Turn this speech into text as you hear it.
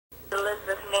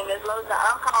Elizabeth Menendez Loza.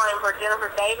 I'm calling for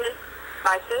Jennifer Davis,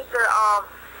 my sister.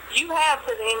 You have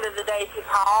to the end of the day to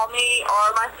call me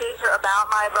or my sister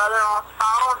about my brother-in-law's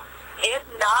phone. If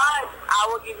not, I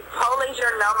will give police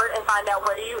your number and find out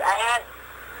where you at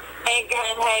and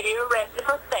have you arrested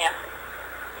for theft.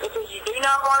 Because you do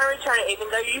not want to return it, even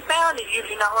though you found it, you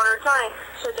do not want to return it.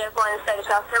 So therefore, in the state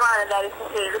of South Carolina, that is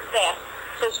considered a theft.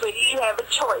 So, sweetie, you have a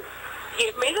choice.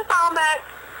 Give me the phone back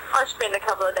or spend a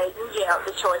couple of days in jail.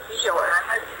 The choice is yours.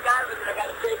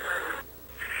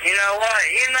 You know what?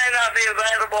 You may not be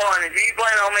available, and if you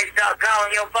plan on me stop calling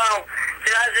your phone,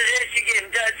 then I suggest you get in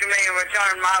touch with me and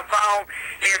return my phone.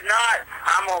 If not,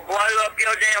 I'm going to blow up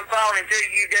your damn phone until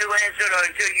you do answer it or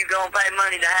until you go and pay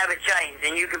money to have it changed.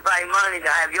 And you can pay money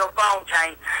to have your phone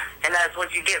changed, and that's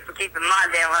what you get for keeping my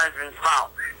damn husband's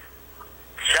phone.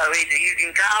 So either you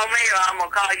can call me or I'm going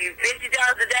to call you 50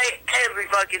 times a day, every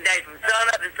fucking day, from sun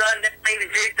up to sundown, even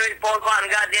 2, 3, 4 o'clock in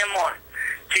the goddamn morning,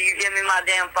 till you give me my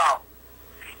damn phone.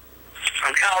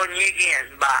 I'm calling you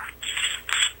again. Bye.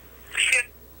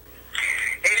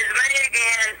 It's me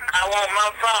again. I want my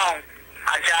phone.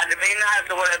 I tried to be nice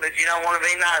or whatever, but you don't want to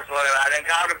be nice or whatever. I done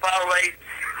called the police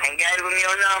and gave them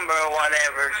your number or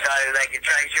whatever so they could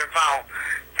trace your phone.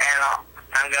 And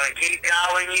I'm going to keep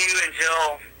calling you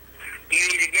until you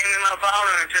either give me my phone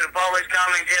or until the police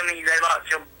come and tell me they locked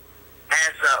your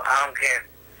ass up. I don't care.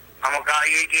 I'm going to call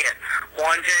you again. 1, 2,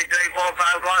 3, 4,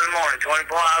 5 o'clock in the morning,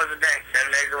 24 hours a day, 7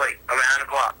 days a week, around the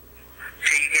clock. So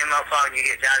you get my phone, you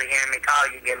get tired of hearing me call,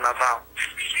 you get my phone.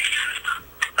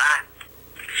 Bye.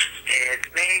 It's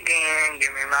me again.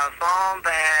 Give me my phone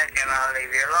back, and I'll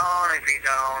leave you alone. If you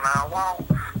don't, I won't.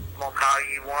 I'm going to call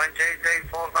you 1, 2,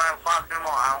 3, 4, 5 o'clock in the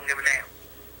morning. I don't give a damn.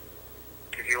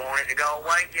 If you want it to go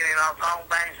away, give me my phone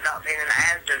back, stop being an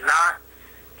ass. If not,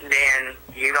 then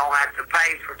you don't have to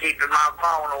pay for keeping my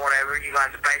phone or whatever. You have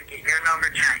to pay to keep your number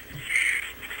changed.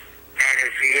 And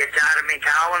if you get tired of me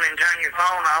calling and turn your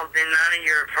phone off, then none of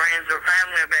your friends or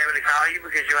family will be able to call you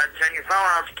because you have to turn your phone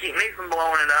off to keep me from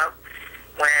blowing it up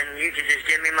when you could just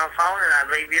give me my phone and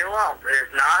I'd leave you alone. But if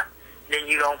not, then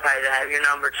you don't pay to have your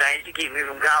number changed to keep me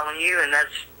from calling you, and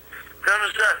that's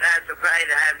gonna suck to have to pay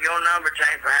to have your number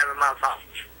changed for having my phone.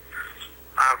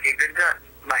 I'll keep it good.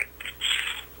 Bye.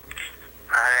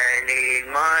 I need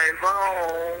my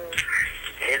phone.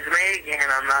 It's me again.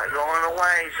 I'm not going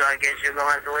away, so I guess you're going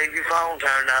to have to leave your phone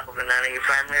turned off and none of your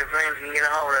family or friends can get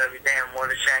a hold of you. Damn, what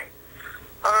a shame.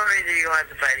 Or either you're going to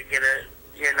have to pay to get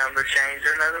your number changed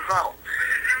or another phone.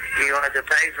 You're going to have to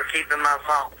pay for keeping my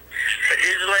phone. But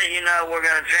just to let you know, we're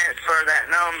going to transfer that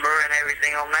number and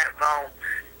everything on that phone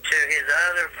to his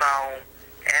other phone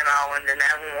and all, and then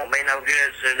that one won't be no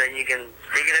good, so then you can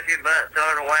stick it up your butt, throw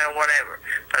it away, or whatever.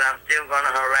 But I'm still going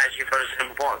to harass you for the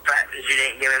simple point fact that you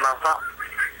didn't give me my phone.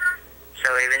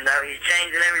 So even though he's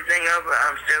changing everything over,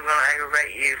 I'm still going to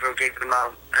aggravate you for keeping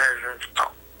my husband's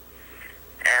phone.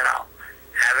 And all.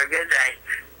 Have a good day.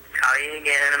 Call you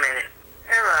again in a minute.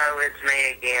 Hello, it's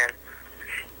me again.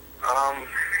 I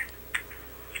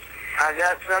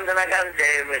got something I got to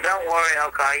do, but don't worry, I'll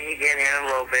call you again in a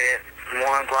little bit. 1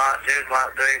 o'clock, 2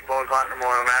 o'clock, 3, 4 o'clock in the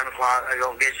morning, around the clock. I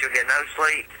don't guess you'll get no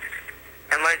sleep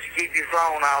and let you keep your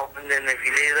phone off. And then if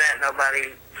you do that,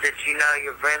 nobody that you know,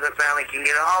 your friends or family, can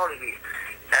get a hold of you.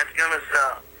 That's going to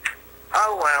suck.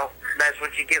 Oh, well, that's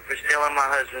what you get for stealing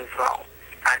my husband's phone.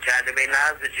 I tried to be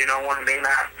nice, but you don't want to be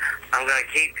nice. I'm going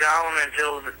to keep calling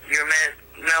until your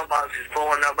mailbox is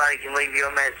full and nobody can leave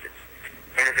you a message.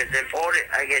 And if it's important,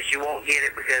 I guess you won't get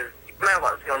it because your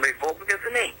mailbox is going to be full because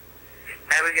of me.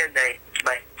 Have a good day.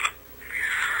 Bye.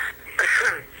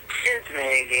 It's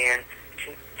me again.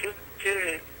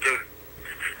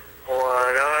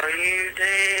 What are you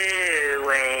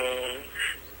doing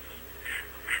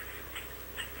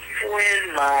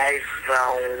with my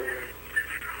phone?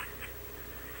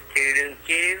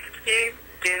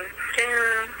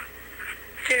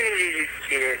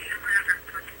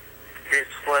 This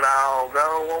would all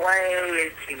go away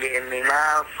if you give me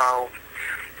my phone.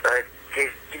 But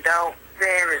if you don't,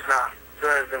 then it's not.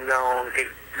 Because I'm going to keep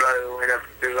blowing up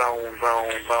your own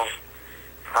phone.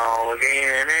 All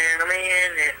again in a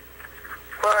minute.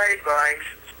 Bye.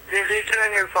 Just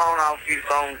turn your phone off, you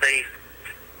phone thief.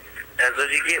 That's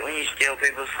what you get when you steal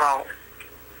people's phone.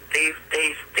 Thief.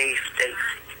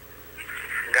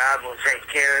 God will take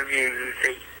care of you, you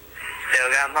thief.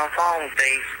 Still got my phone,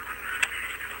 thief.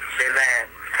 Too bad.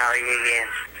 Call you again.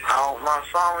 I want my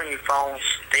phone, you phone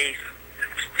thief.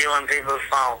 Stealing people's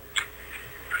phone.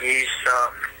 You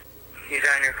suck. You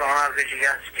turn your phone off because you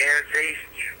got scared, thief.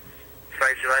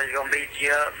 Afraid somebody's gonna beat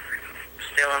you up.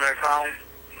 Stealing their phone.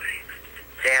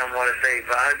 Damn, what a thief.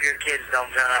 I hope your kids don't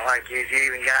turn out like you if you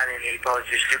even got any post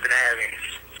your stupid habits.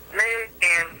 Me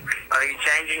again. Are you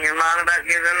changing your mind about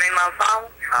giving me my phone?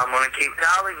 I'm gonna keep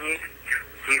calling you.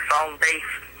 You phone thief.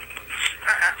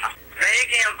 Me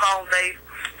again, phone thief.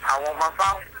 I want my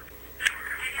phone.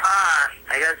 Alright,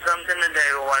 I got something to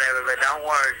do or whatever, but don't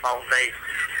worry, phone thief.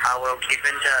 I will keep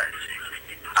in touch.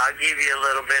 I'll give you a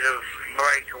little bit of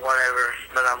break or whatever,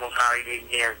 but I'm gonna call you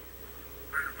again.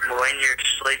 When you're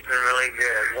sleeping really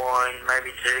good, 1,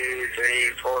 maybe 2, 3,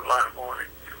 4 o'clock in the morning.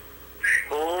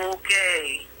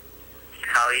 Okay.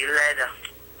 Call you later.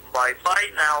 Bye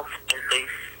now, phone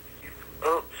thief.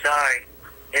 Oops, sorry.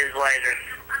 It's later.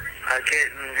 I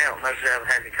couldn't help myself,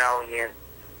 had to call again.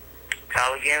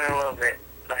 Call again in a little bit.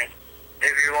 Thanks.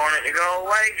 If you want it to go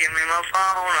away, give me my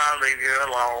phone, I'll leave you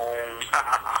alone.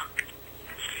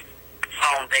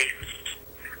 Phone thief.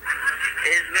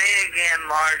 It's me again,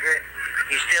 Margaret.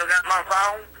 You still got my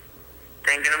phone?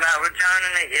 Thinking about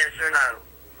returning it, yes or no?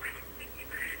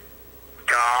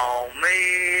 Call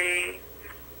me.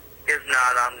 If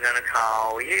not, I'm gonna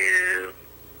call you.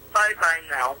 Bye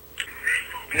now.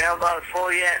 Mailbox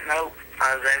full yet? Nope.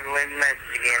 I was able to leave a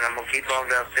message again. I'm gonna keep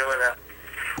on, I'll fill it up.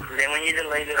 And then when you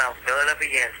delete it, I'll fill it up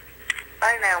again.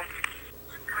 Bye now.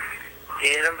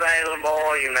 Get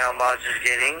available. Your mailbox is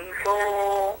getting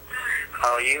full.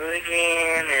 Call you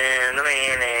again in a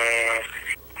minute.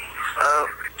 Oh,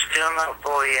 still not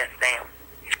full yet. Damn.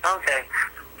 Okay.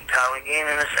 Call again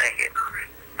in a second.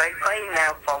 Bye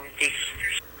now, phone thief.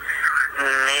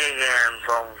 Me again,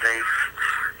 phone thief.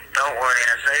 Don't worry, I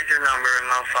saved your number in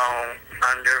my phone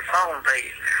under phone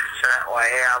thief. So that way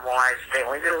I won't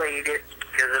accidentally delete it,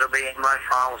 because it'll be in my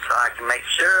phone so I can make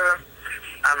sure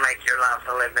I make your life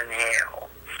a living hell.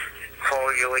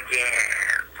 For you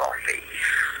again, phone thief.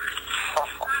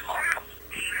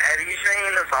 Have you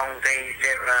seen the phone thief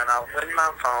that run off with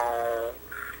my phone?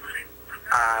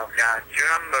 I've got your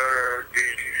number.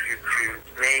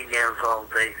 Me again, phone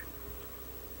thief.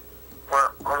 Well,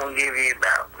 I'm going to give you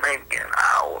about maybe an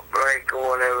hour break or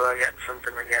whatever. I got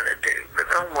something I got to do. But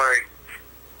don't worry.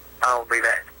 I'll be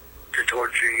back to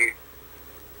torture you.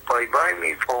 Bye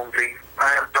me, phone thief.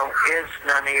 I don't guess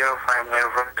none of your family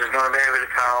members is going to be able to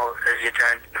call as you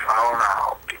turn the phone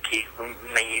off to keep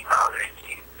me bothering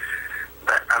you.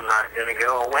 But I'm not going to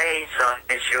go away, so I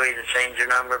guess you either change your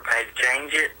number, pay to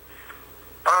change it,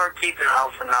 or keep it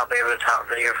off and not be able to talk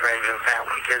to your friends and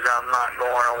family, because I'm not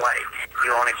going away.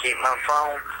 You want to keep my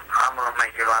phone? I'm going to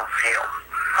make your life hell.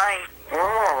 Bye.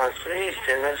 Oh, I see.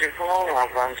 Still got your phone off.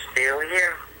 I'm still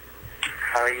here.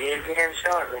 Call you again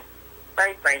shortly.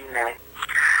 Bye now.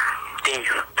 Thief.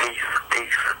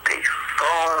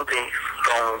 Phone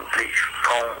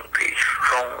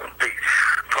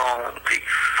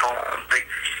thief.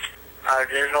 I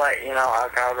just let you know, I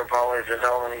called the police. I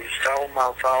told them you stole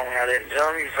my phone. I didn't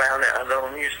tell them you found it. I told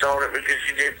them you stole it because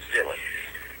you did steal it.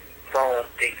 Phone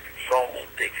thief.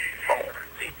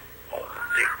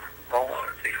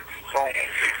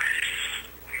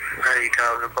 How do you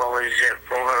call the police yet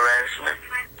for harassment?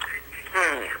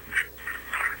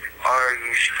 Are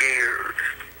you scared?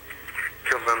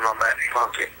 Jump in my back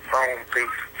pocket. Phone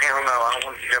thief. Hell no, I don't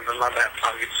want you to jump in my back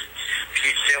pocket. If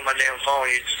you steal my damn phone,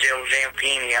 you'd steal a damn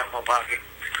penny out of my pocket.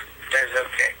 That's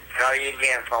okay. Call you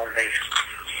again, phone thief.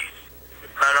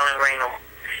 I don't even ring no.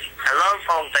 Hello,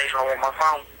 phone thief. I want my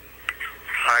phone.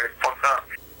 Alright, fuck up.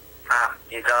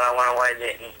 You thought I went away,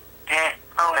 didn't you?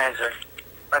 I'll answer.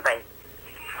 Bye.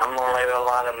 I'm gonna leave a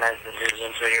lot of messages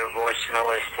until your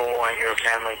voicemail is full and your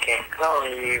family can't call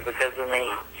you because of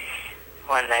me.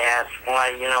 When they ask why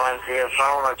you don't answer your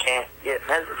phone or can't get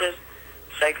messages,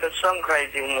 say 'cause some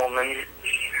crazy woman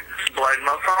blowed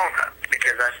my phone up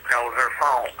because I stole her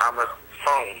phone. I'm a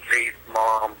phone thief,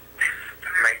 Mom.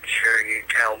 Make sure you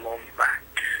tell Mom back.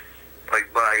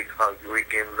 Bye. Call you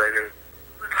again later.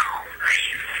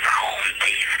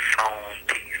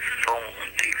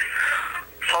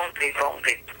 Phone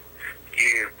thief.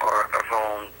 You are a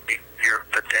phone thief. You're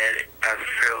pathetic. I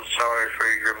feel sorry for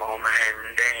your mom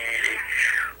and daddy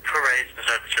for raising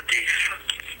such a thief.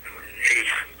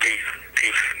 Thief.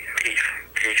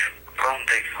 Phone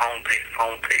thief. Phone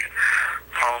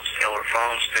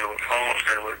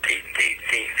stealer,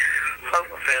 thief.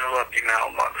 Fucking fill up your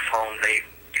mailbox, phone thief.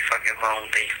 You fucking phone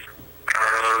thief.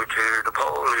 Go to the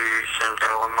police and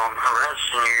tell them I'm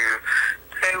harassing you.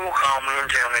 They will call me and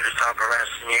tell me to stop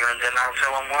harassing you, and then I'll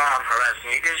tell them why I'm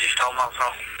harassing you because you stole my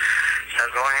phone. So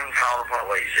go ahead and call the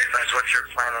police if that's what you're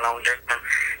planning on doing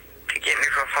to get me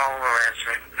for phone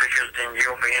harassment, because then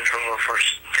you'll be in trouble for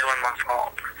stealing my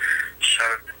phone.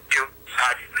 So,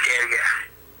 I dare you.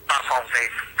 My phone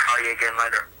thief. Call you again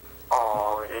later.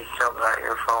 Oh, you still got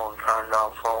your phone turned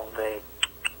off all day.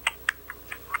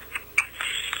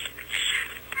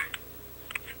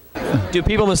 Do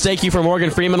people mistake you for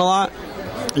Morgan Freeman a lot?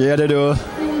 Yeah, they do.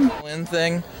 Win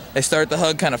thing. They start the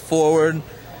hug kind of forward,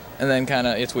 and then kind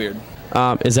of, it's weird.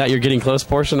 Is that your getting close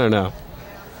portion or no?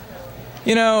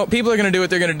 You know, people are going to do what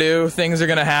they're going to do. Things are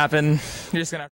going to happen. You're just going to